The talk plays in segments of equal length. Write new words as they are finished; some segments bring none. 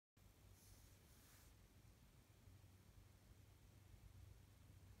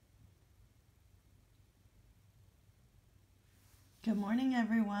Good morning,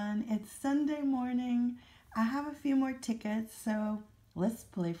 everyone. It's Sunday morning. I have a few more tickets, so let's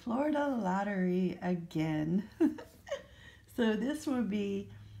play Florida Lottery again. So this will be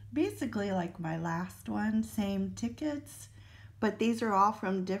basically like my last one, same tickets, but these are all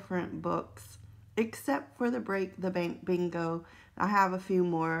from different books, except for the Break the Bank Bingo. I have a few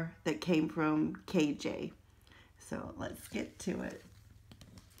more that came from KJ. So let's get to it.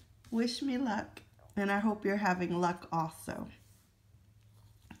 Wish me luck, and I hope you're having luck also.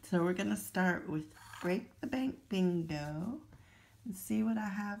 So we're going to start with Break the Bank Bingo and see what I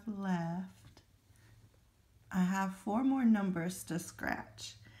have left. I have 4 more numbers to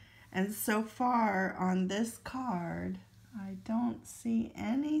scratch. And so far on this card, I don't see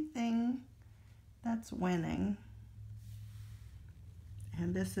anything that's winning.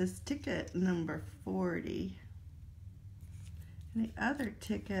 And this is ticket number 40. And the other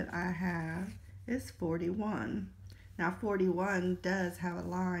ticket I have is 41. Now 41 does have a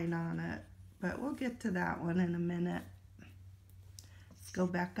line on it, but we'll get to that one in a minute. Let's go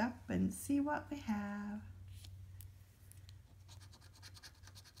back up and see what we have.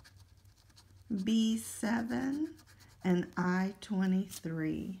 B7 and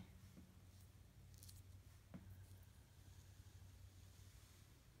I23.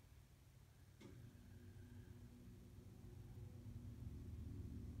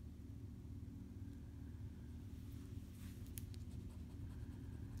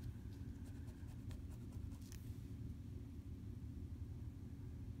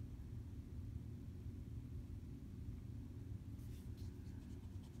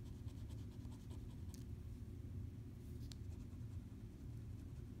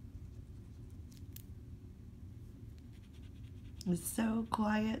 It's so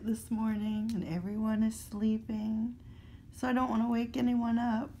quiet this morning and everyone is sleeping, so I don't want to wake anyone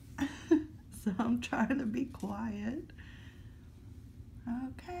up. So I'm trying to be quiet.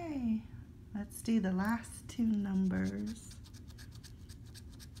 Okay, let's do the last 2 numbers.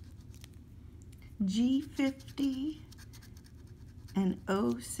 G50 and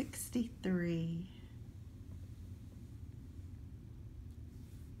O63.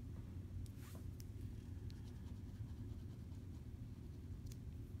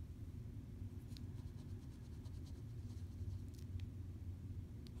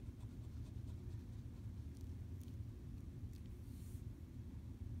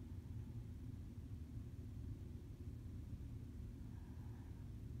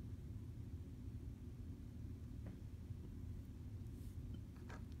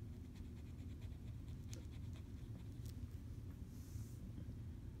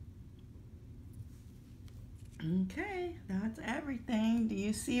 Okay, that's everything. Do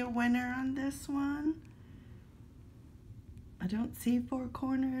you see a winner on this one? I don't see 4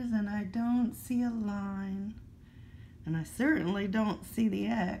 corners and I don't see a line. And I certainly don't see the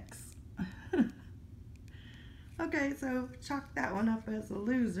X. Okay, so chalk that one up as a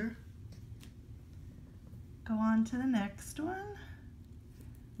loser. Go on to the next one,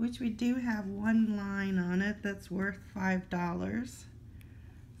 which we do have 1 line on it that's worth $5.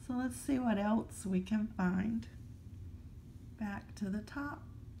 So let's see what else we can find. Back to the top.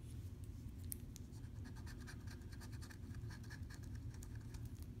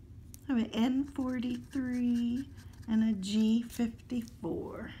 I have an N43 and a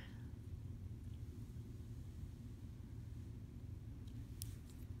G54.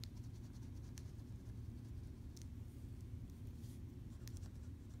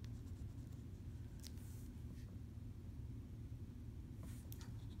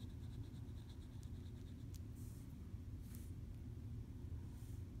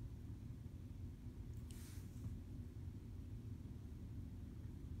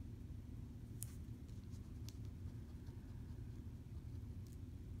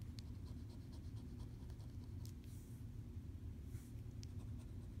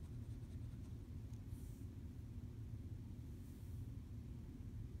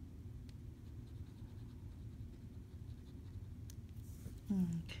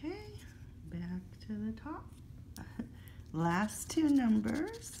 Okay, back to the top. Last 2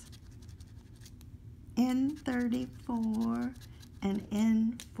 numbers, N34 and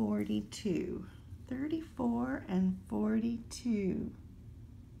N42. 34 and 42.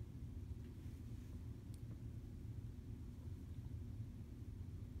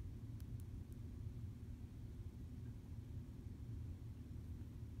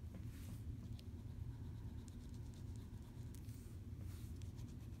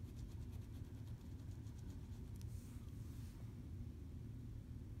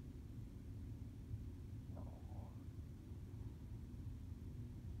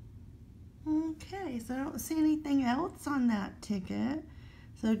 Okay, Okay, so I don't see anything else on that ticket.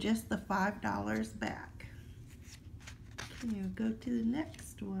 So just the $5 back. Okay, we'll go to the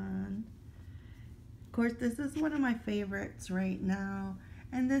next one. Of course, this is one of my favorites right now.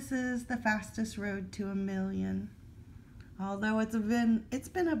 And this is the fastest road to $1 million. Although it's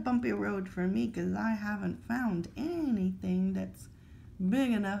been a bumpy road for me because I haven't found anything that's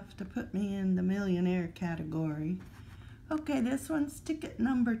big enough to put me in the millionaire category. Okay, this one's ticket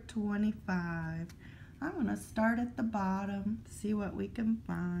number 25. I'm going to start at the bottom, see what we can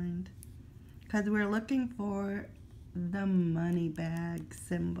find. Because we're looking for the money bag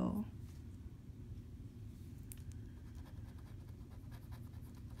symbol.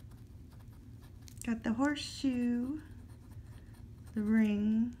 Got the horseshoe, the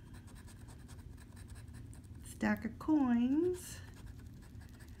ring, stack of coins,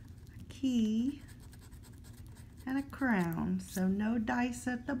 a key, and a crown. So no dice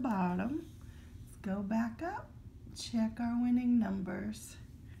at the bottom. Let's go back up, check our winning numbers.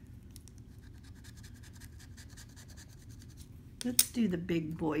 Let's do the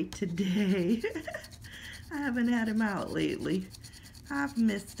big boy today. I haven't had him out lately. I've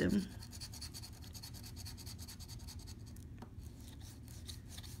missed him.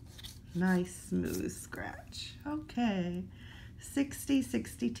 Nice smooth scratch. Okay, 60,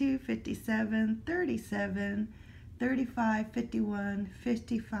 62, 57, 37, 35, 51,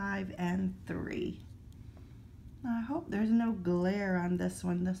 55, and 3. I hope there's no glare on this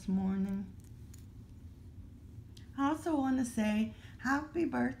one this morning. I also want to say happy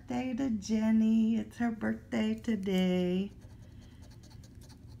birthday to Jenny. It's her birthday today.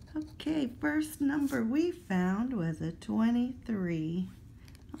 Okay, first number we found was a 23.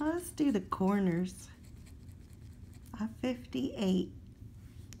 Let's do the corners. A 58.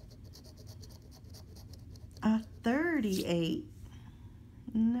 A 38.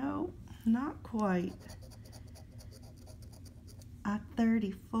 No, not quite. A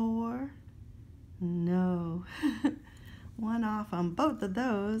 34. No. One off on both of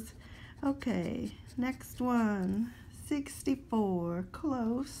those. Okay, next one. 64.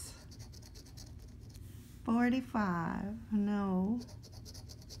 Close. 45. No.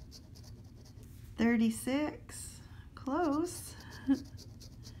 36, close.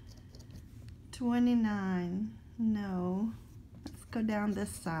 29, no. Let's go down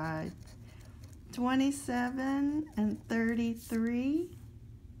this side. 27 and 33,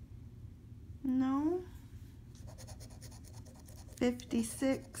 no.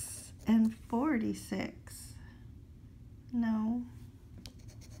 56 and 46, no.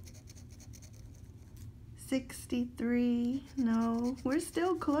 63, no. We're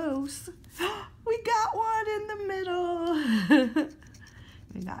still close. We got one in the middle.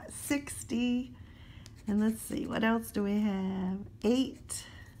 We got 60. And let's see, what else do we have? 8.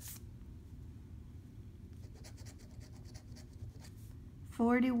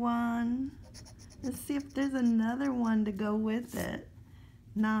 41. Let's see if there's another one to go with it.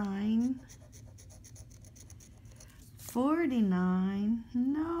 9. 49.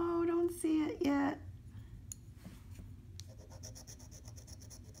 No, don't see it yet.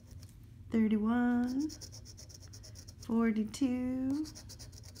 31, 42,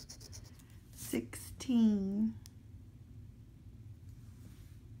 16,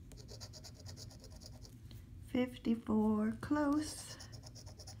 54, close.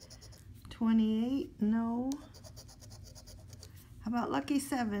 28, no. How about lucky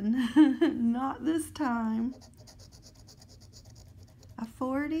 7? Not this time. A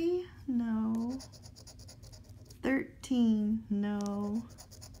 40, no. 13, no.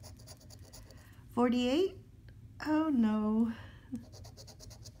 48, oh no.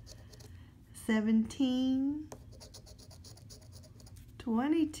 17,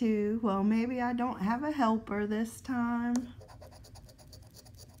 22, well maybe I don't have a helper this time.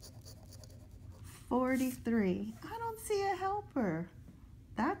 43, I don't see a helper.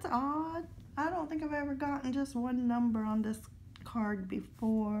 That's odd. I don't think I've ever gotten just one number on this card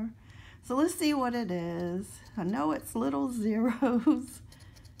before. So let's see what it is. I know it's little zeros.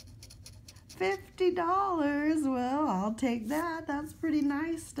 $50. Well, I'll take that. That's pretty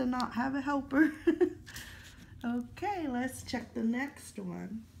nice to not have a helper. Okay, let's check the next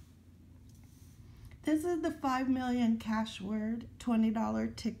one. This is the 5 million cash word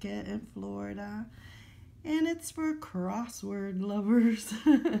 $20 ticket in Florida. And it's for crossword lovers,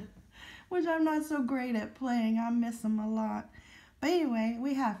 which I'm not so great at playing. I miss them a lot. But anyway,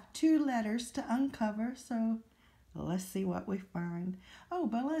 we have 2 letters to uncover, so let's see what we find. Oh,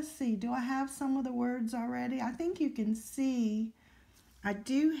 but let's see. Do I have some of the words already? I think you can see I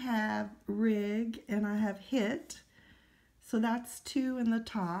do have rig and I have hit. So that's 2 in the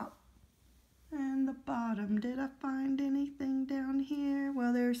top. And the bottom, did I find anything down here?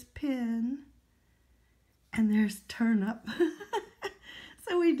 Well, there's pin and there's turnip.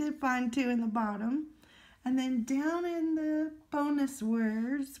 So we did find 2 in the bottom. And then down in the bonus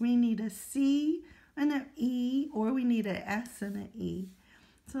words, we need a C and an E, or we need an S and an E.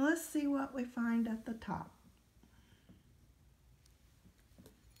 So let's see what we find at the top.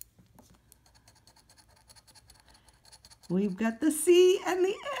 We've got the C and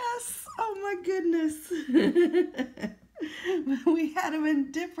the S. Oh my goodness. We had them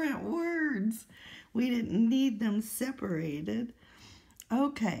in different words. We didn't need them separated.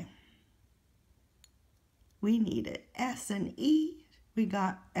 Okay. We needed S and E. We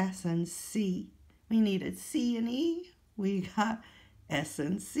got S and C. We needed C and E. We got S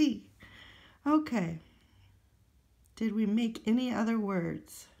and C. Okay. Did we make any other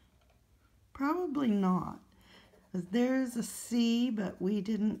words? Probably not. There's a C, but we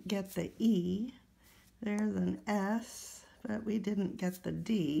didn't get the E. There's an S, but we didn't get the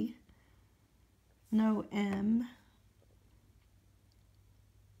D. No M.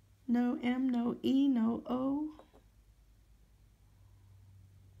 No M, no E, no O.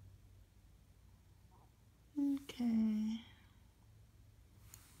 Okay.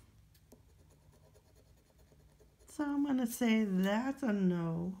 So I'm going to say that's a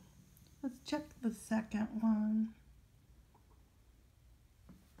no. Let's check the second one.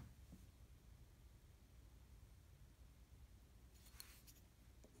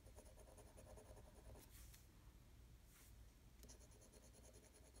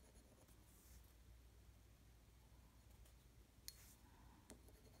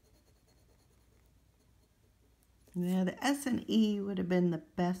 Yeah, the S and E would have been the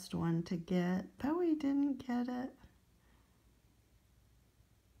best one to get, but we didn't get it.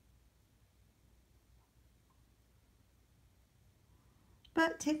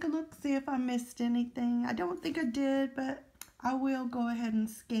 But take a look, see if I missed anything. I don't think I did, but I will go ahead and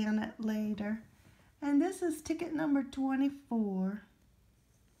scan it later. And this is ticket number 24.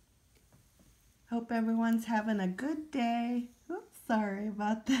 Hope everyone's having a good day. Oops, sorry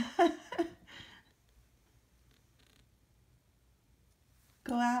about that.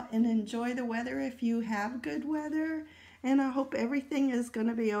 Go out and enjoy the weather if you have good weather. And I hope everything is going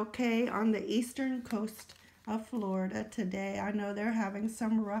to be okay on the eastern coast of Florida today. I know they're having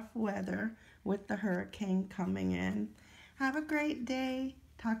some rough weather with the hurricane coming in. Have a great day.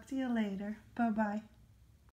 Talk to you later. Bye-bye.